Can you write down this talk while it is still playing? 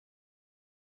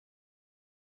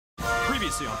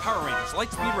Previously on Power Rangers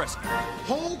Lightspeed Rescue.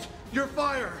 Hold your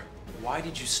fire! Why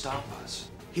did you stop us?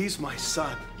 He's my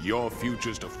son. Your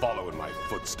future's to follow in my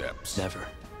footsteps. Never.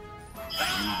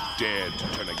 You dared to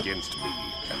turn against me,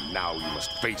 and now you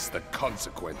must face the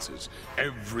consequences.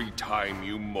 Every time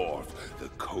you morph, the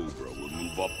Cobra will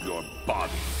move up your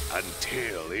body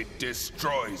until it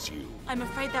destroys you. I'm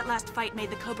afraid that last fight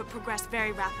made the Cobra progress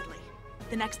very rapidly.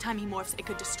 The next time he morphs, it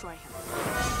could destroy him.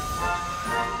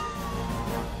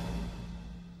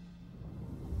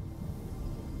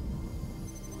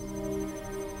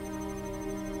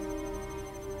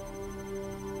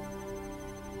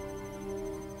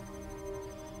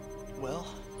 Well?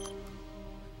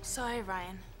 Sorry,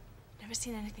 Ryan. Never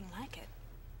seen anything like it.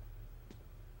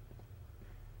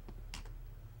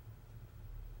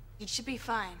 You should be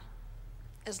fine.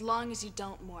 As long as you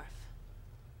don't morph.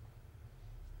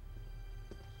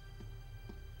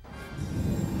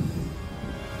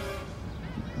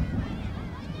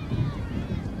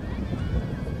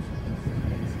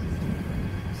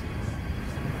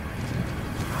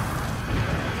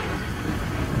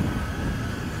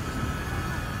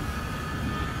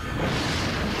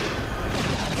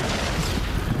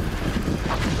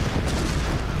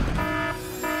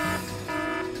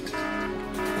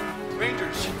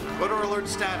 Rangers, what are alert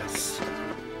status?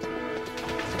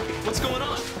 What's going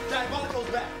on? Diabolical's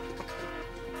back.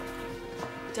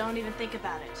 Don't even think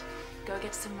about it. Go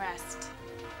get some rest.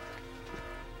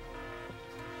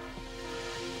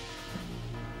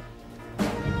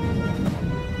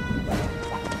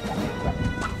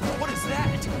 What is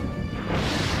that?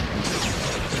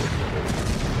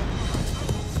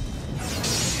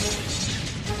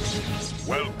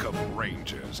 Welcome,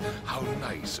 Rangers. How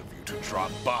nice of you to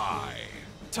drop by.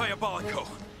 Diabolico,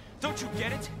 don't you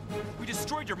get it? We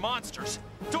destroyed your monsters.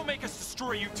 Don't make us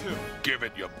destroy you too. Give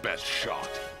it your best shot.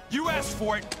 You asked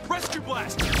for it. Rescue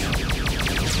blast!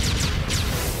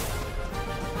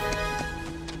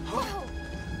 Whoa!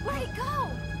 Where'd he go?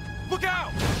 Look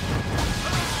out!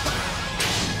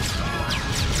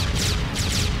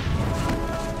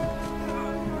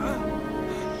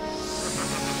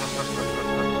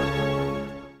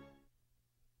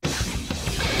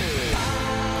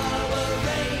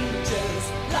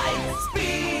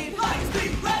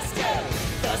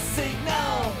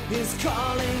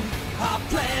 Calling, our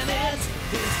planet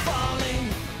is falling.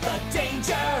 The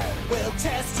danger will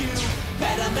test you.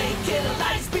 Better make it a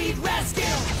Lightspeed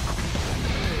rescue.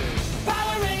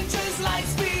 Power Rangers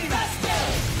Lightspeed rescue.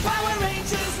 Power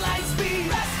Rangers Lightspeed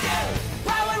rescue.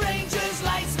 Power Rangers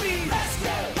Lightspeed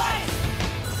rescue.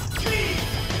 Lightspeed,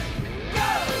 go!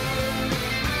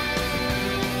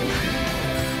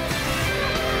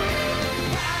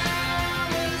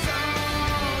 Power's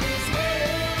on its way.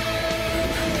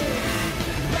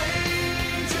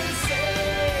 Rangers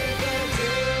save the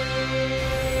day.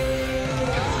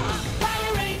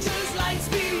 Power Rangers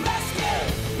Lightspeed rescue.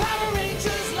 Power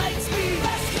Rangers Lightspeed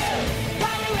rescue.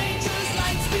 Power Rangers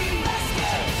Lightspeed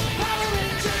rescue. Power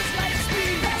Rangers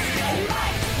Lightspeed rescue.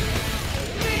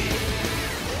 Lightspeed,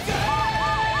 go!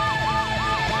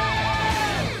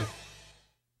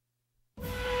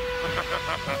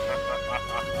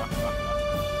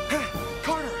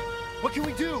 Carter, what can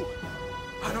we do?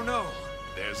 I don't know.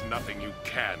 There's nothing you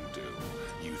can do.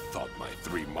 You thought my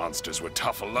three monsters were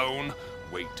tough alone?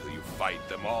 Wait till you fight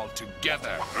them all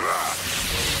together.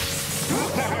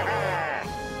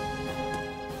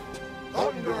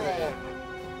 Thunder!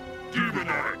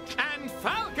 Demonic! And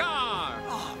Falgar!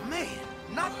 Oh man,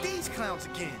 not these clowns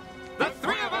again. The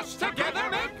three of us together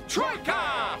make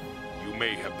Troika! You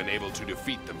may have been able to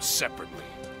defeat them separately,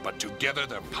 but together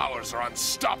their powers are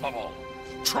unstoppable.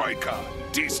 Troika,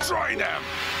 destroy them!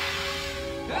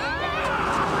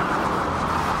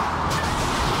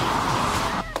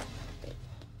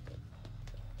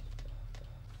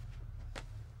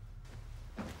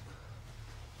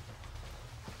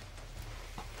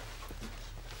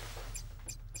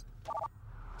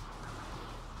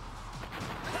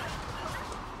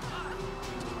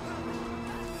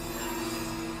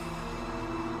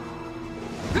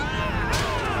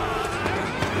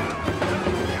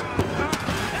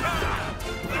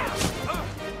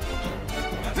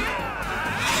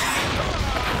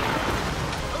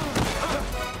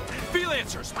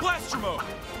 Lancers, blaster mode!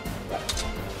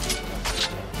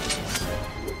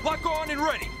 Lock on and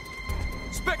ready!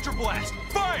 Spectre blast,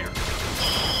 fire!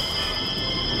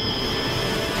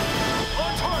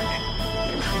 On target!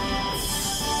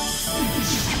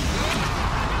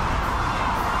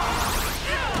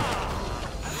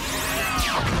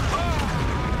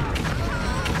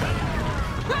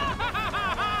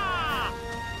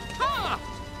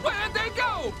 Where'd they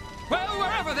go? Well,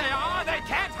 wherever they are, they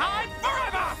can't hide forever!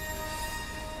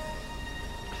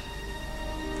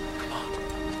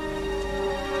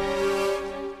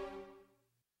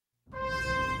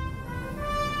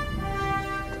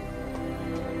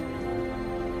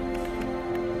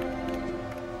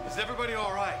 everybody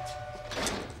all right?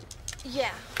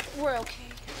 Yeah, we're okay.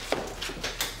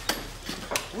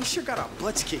 We sure got our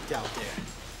butts kicked out there.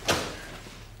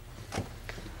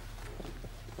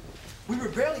 We were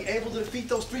barely able to defeat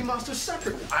those three monsters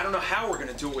separately. I don't know how we're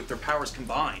gonna do it with their powers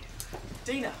combined.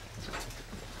 Dina,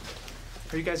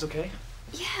 are you guys okay?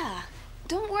 Yeah,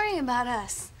 don't worry about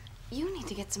us. You need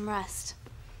to get some rest.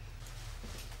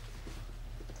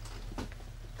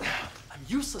 I'm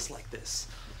useless like this.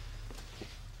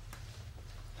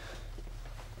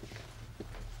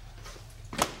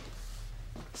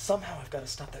 Somehow I've got to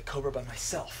stop that Cobra by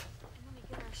myself. And when we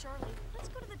get our shore leave, let's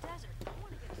go to the desert. I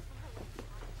want to get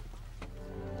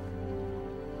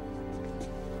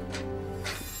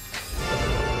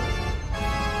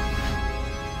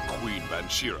a Queen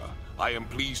Banshira, I am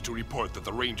pleased to report that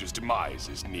the Ranger's demise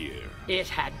is near. It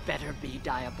had better be,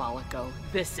 Diabolico.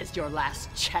 This is your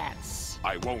last chance.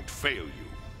 I won't fail you.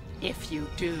 If you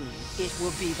do, it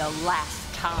will be the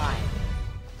last time.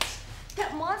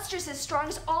 That monster's as strong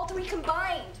as all three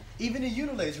combined. Even a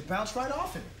unilaser bounced right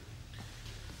off him.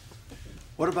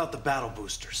 What about the battle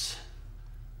boosters?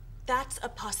 That's a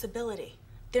possibility.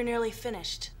 They're nearly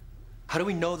finished. How do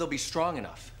we know they'll be strong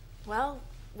enough? Well,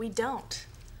 we don't.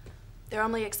 They're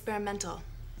only experimental.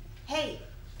 Hey,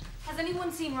 has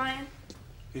anyone seen Ryan?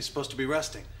 He's supposed to be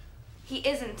resting. He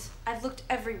isn't. I've looked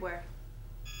everywhere.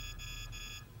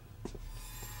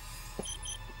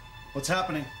 What's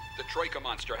happening? The Troika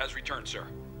monster has returned, sir.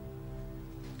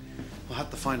 We'll have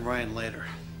to find Ryan later.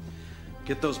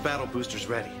 Get those battle boosters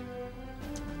ready.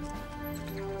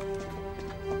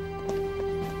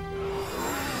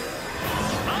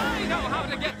 I know how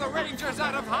to get the Rangers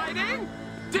out of hiding!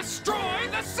 Destroy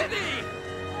the city!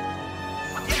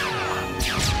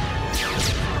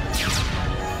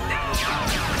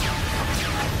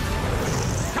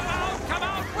 Come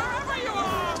out, wherever you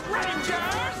are,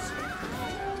 Rangers!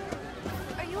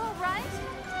 Are you all right?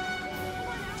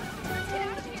 Let's get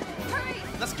out of here. Hurry!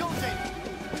 Let's go, Dana.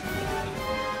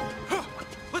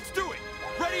 Let's do it!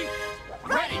 Ready?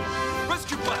 Ready!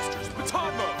 Rescue blasters,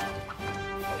 baton mode!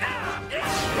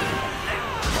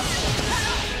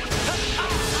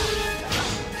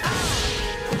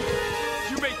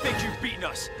 You may think you've beaten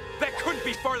us. That couldn't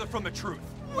be farther from the truth.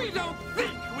 We don't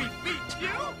think we beat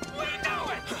you! We know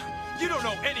it! You don't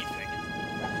know anything.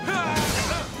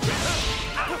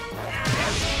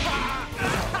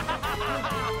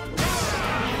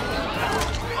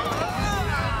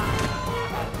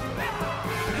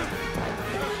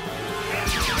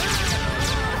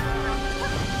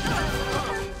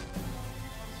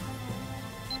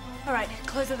 All right,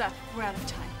 close it up. We're out of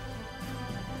time.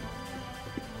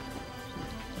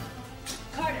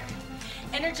 Carter,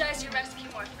 energize your rescue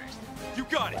morphers. You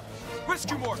got it.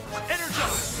 Rescue morphers,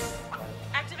 energize!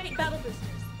 Activate battle boosters.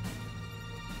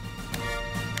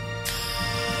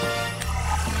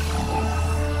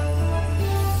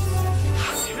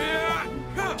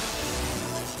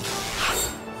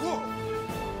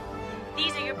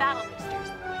 These are your battle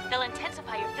boosters. They'll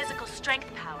intensify your physical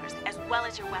strength powers as well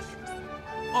as your weapons.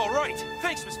 All right.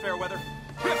 Thanks, Miss Fairweather.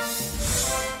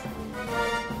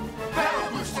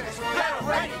 Battle boosters, battle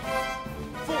ready!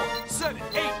 4, 7,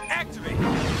 8, activate!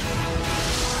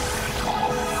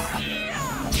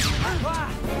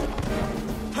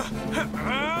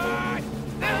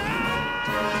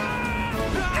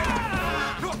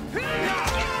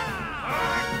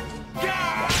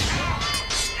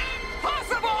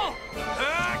 Possible!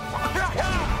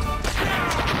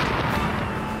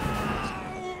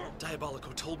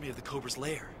 Diabolico told me of the Cobra's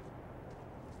lair.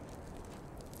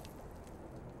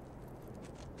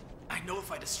 I know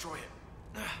if I destroy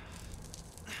it,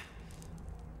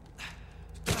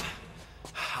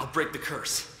 I'll break the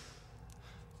curse.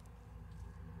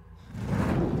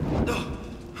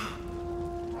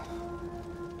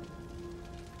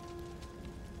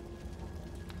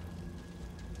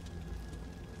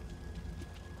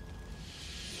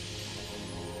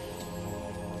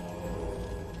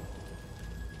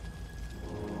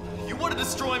 You want to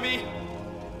destroy me?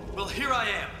 Well, here I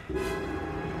am.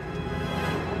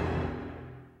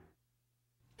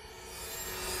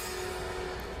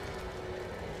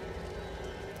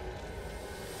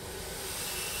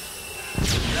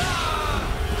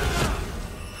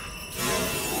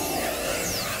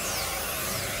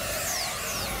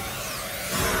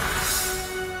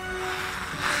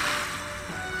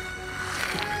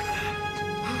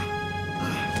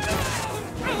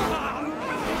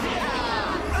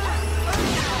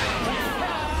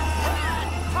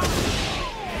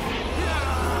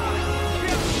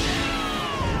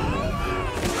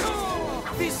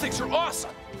 These things are awesome!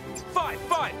 5,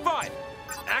 5, 5!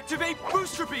 Activate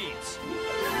booster beams!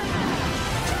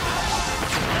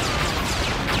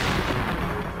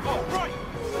 Oh, right!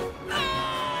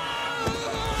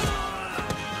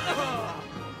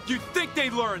 You'd think they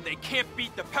learned they can't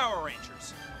beat the Power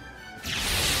Rangers.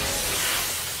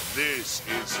 This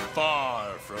is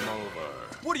far from over.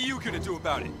 What are you gonna do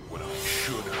about it? What I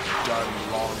should have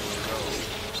done long ago.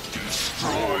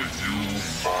 Destroy you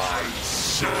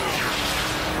myself.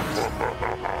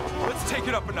 Let's take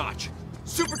it up a notch.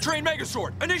 Super Train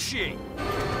Megazord, initiate!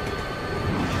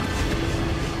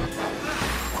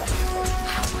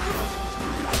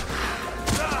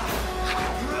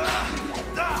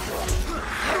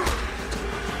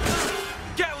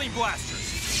 Gatling blasters!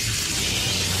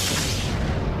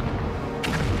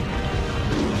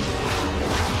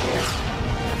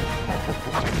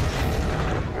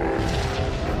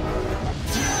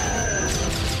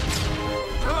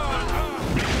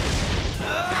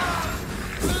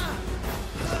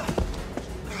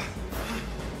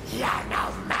 You're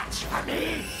no match for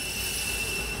me!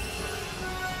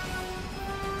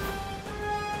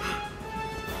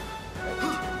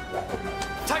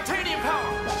 Titanium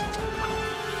power!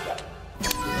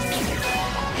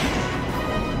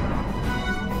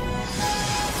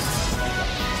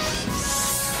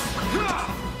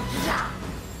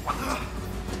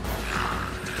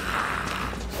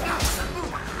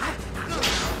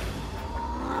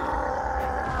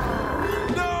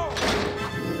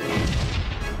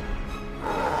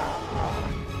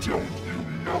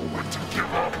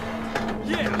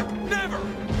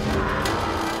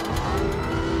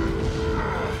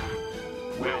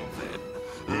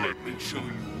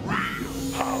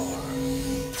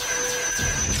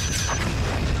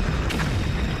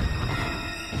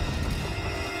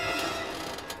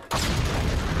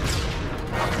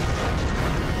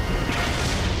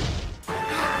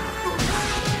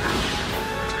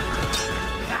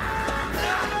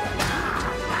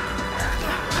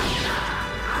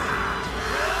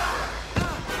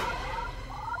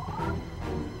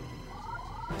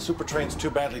 Super Train's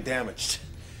too badly damaged.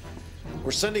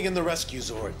 We're sending in the rescue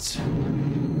Zords.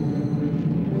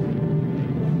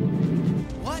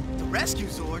 What? The rescue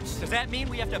Zords? Does that mean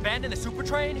we have to abandon the Super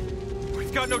Train?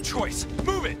 We've got no choice.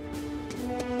 Move it!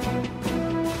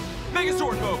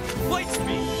 Megazord mode!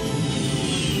 Lightspeed!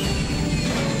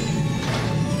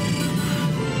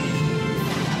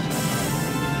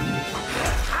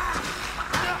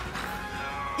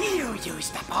 You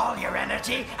used up all your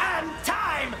energy and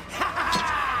time!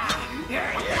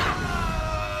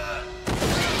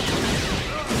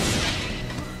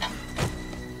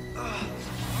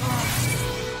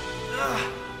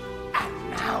 And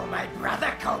now my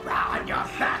brother Cobra on your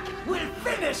back will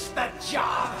finish the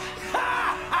job!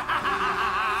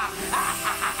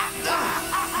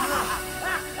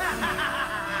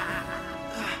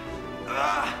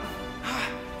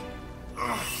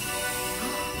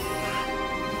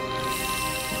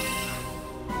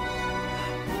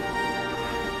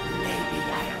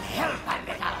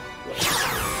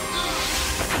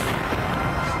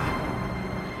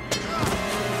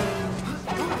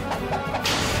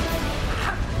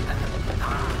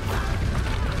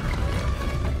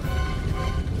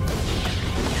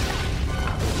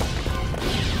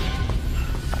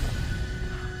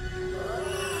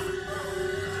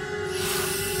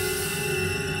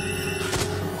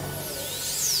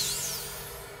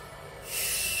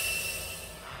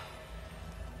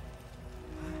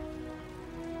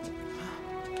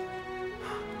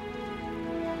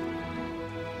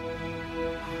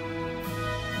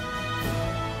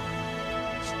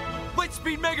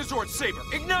 Lightspeed Megazord Saber,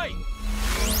 ignite!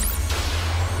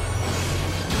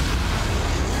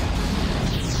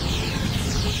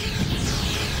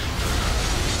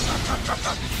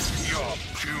 Your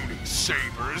puny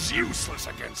saber is useless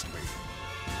against me.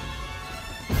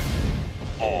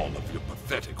 All of your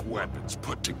pathetic weapons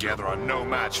put together are no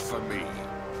match for me.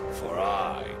 For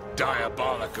I,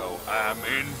 Diabolico, am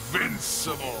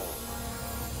invincible.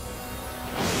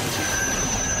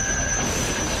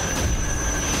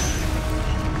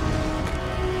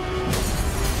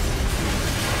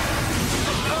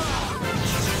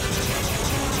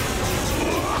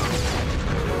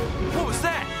 What was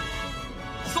that?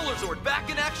 Solar Zord back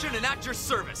in action and at your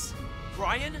service.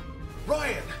 Ryan?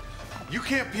 Ryan! You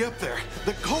can't be up there.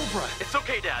 The Cobra! It's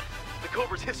okay, Dad. The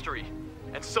Cobra's history.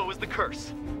 And so is the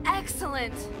curse.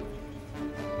 Excellent.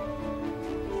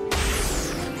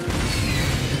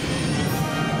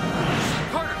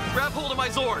 Carter, grab hold of my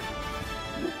Zord.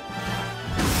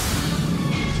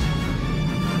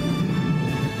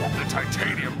 The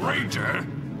Titanium Ranger?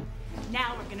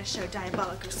 Now we're gonna show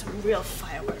Diabolico some real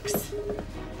fireworks.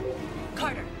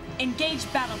 Carter,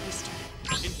 engage Battle Booster.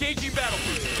 Engaging Battle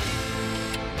Booster.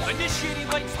 Initiating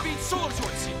Lightspeed Solar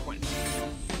Sword sequence.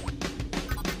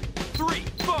 3,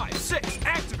 5, 6,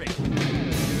 activate.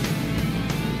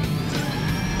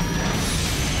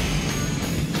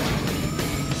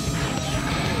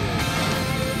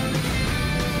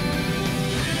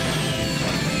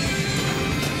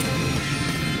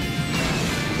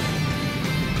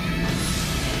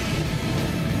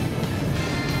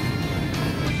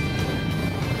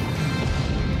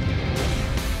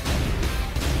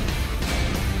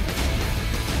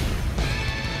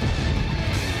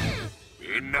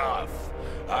 Enough!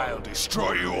 I'll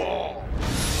destroy you all!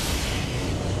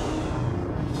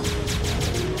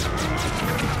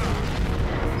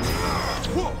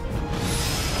 Whoa!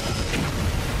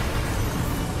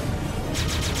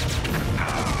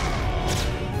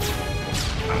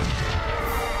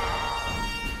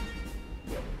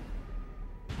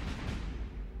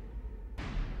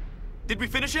 Did we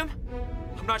finish him?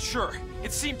 I'm not sure.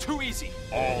 It seemed too easy.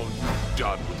 All you've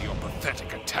done with your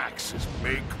pathetic attacks is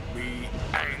make me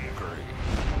angry.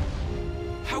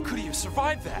 How could he have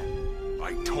survived that?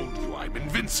 I told you I'm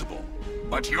invincible,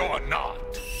 but you're not.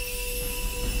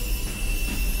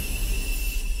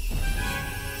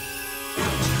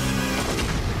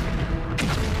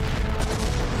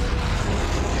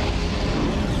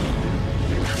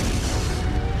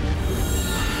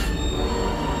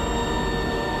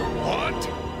 What?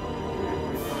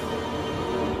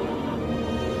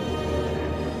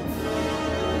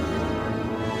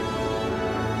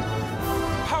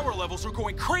 Power levels are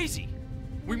going crazy.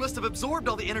 We must have absorbed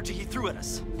all the energy he threw at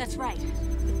us. That's right.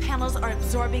 The panels are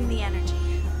absorbing the energy.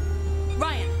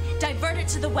 Ryan, divert it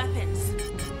to the weapons.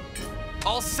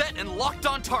 All set and locked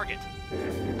on target.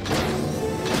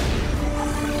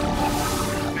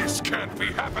 This can't be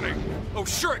happening. Oh,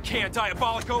 sure it can,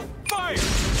 Diabolico. Fire!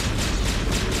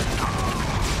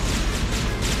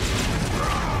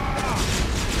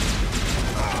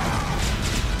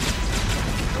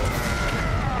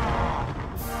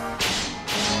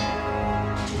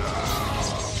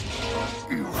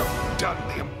 You have done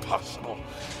the impossible.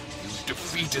 You've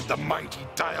defeated the mighty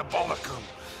Diabolico.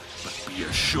 But be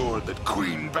assured that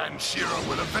Queen Banshira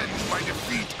will avenge my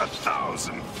defeat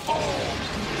 1,000-fold.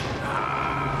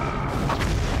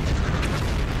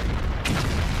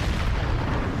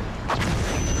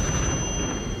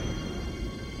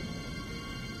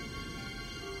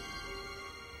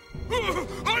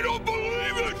 I don't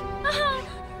believe it!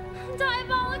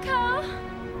 Diabolico!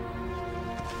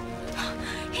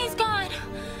 He's gone.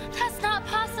 That's not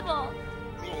possible.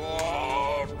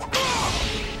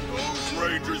 Those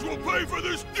Rangers will pay for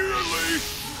this dearly!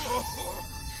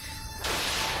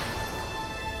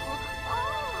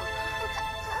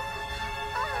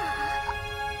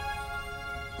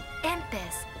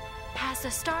 Impus has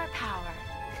the star power.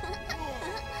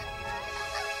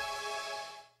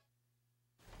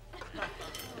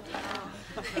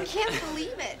 I can't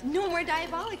believe it. No more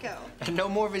Diabolico. And no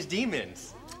more of his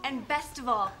demons. And best of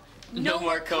all, No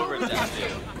more Cobra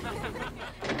tattoo.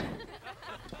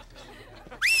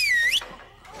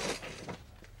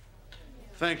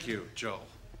 Thank you, Joel.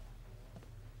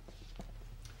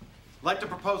 I'd like to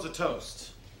propose a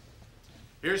toast.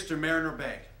 Here's to Mariner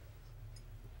Bay.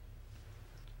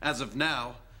 As of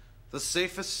now, the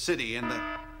safest city in the...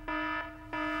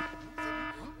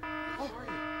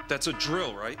 That's a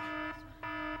drill, right?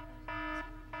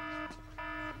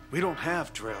 We don't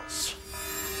have drills.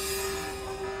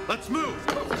 Let's move!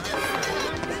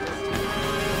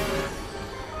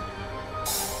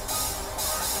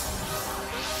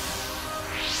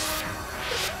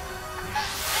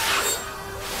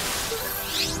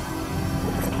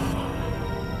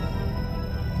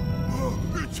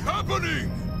 It's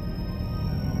happening!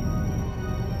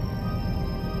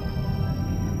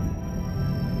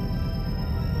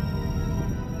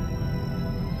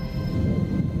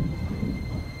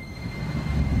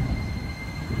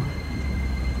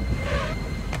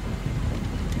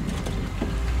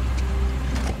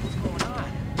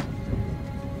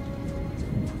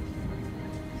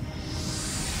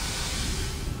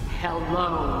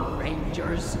 Hello,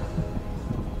 Rangers.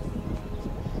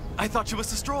 I thought she was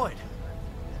destroyed.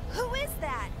 Who is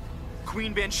that?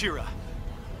 Queen Banshira.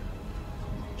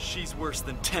 She's worse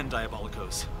than 10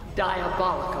 Diabolicos.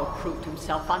 Diabolico proved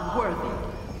himself unworthy,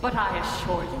 but I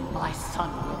assure you my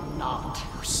son will not.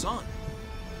 Her son?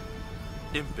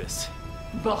 Impus.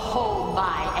 Behold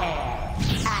my heir,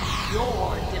 and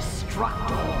your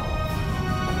destructor.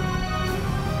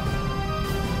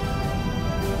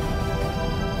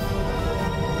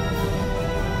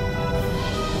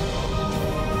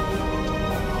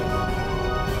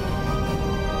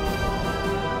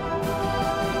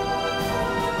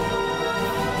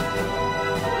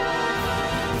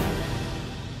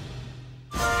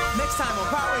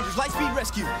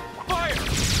 rescue! Fire!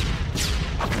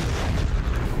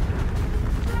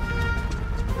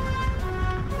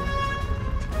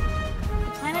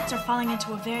 The planets are falling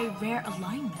into a very rare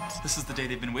alignment. This is the day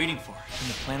they've been waiting for. When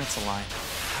the planets align,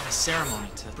 have a ceremony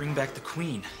to bring back the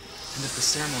Queen. And if the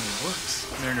ceremony works,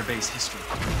 Mariner Bay's history.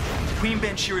 Queen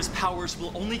Banshira's powers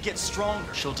will only get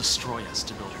stronger. She'll destroy us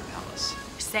to build her palace.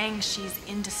 You're saying she's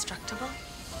indestructible?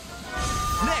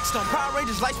 Next on Power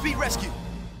Rangers Lightspeed Rescue.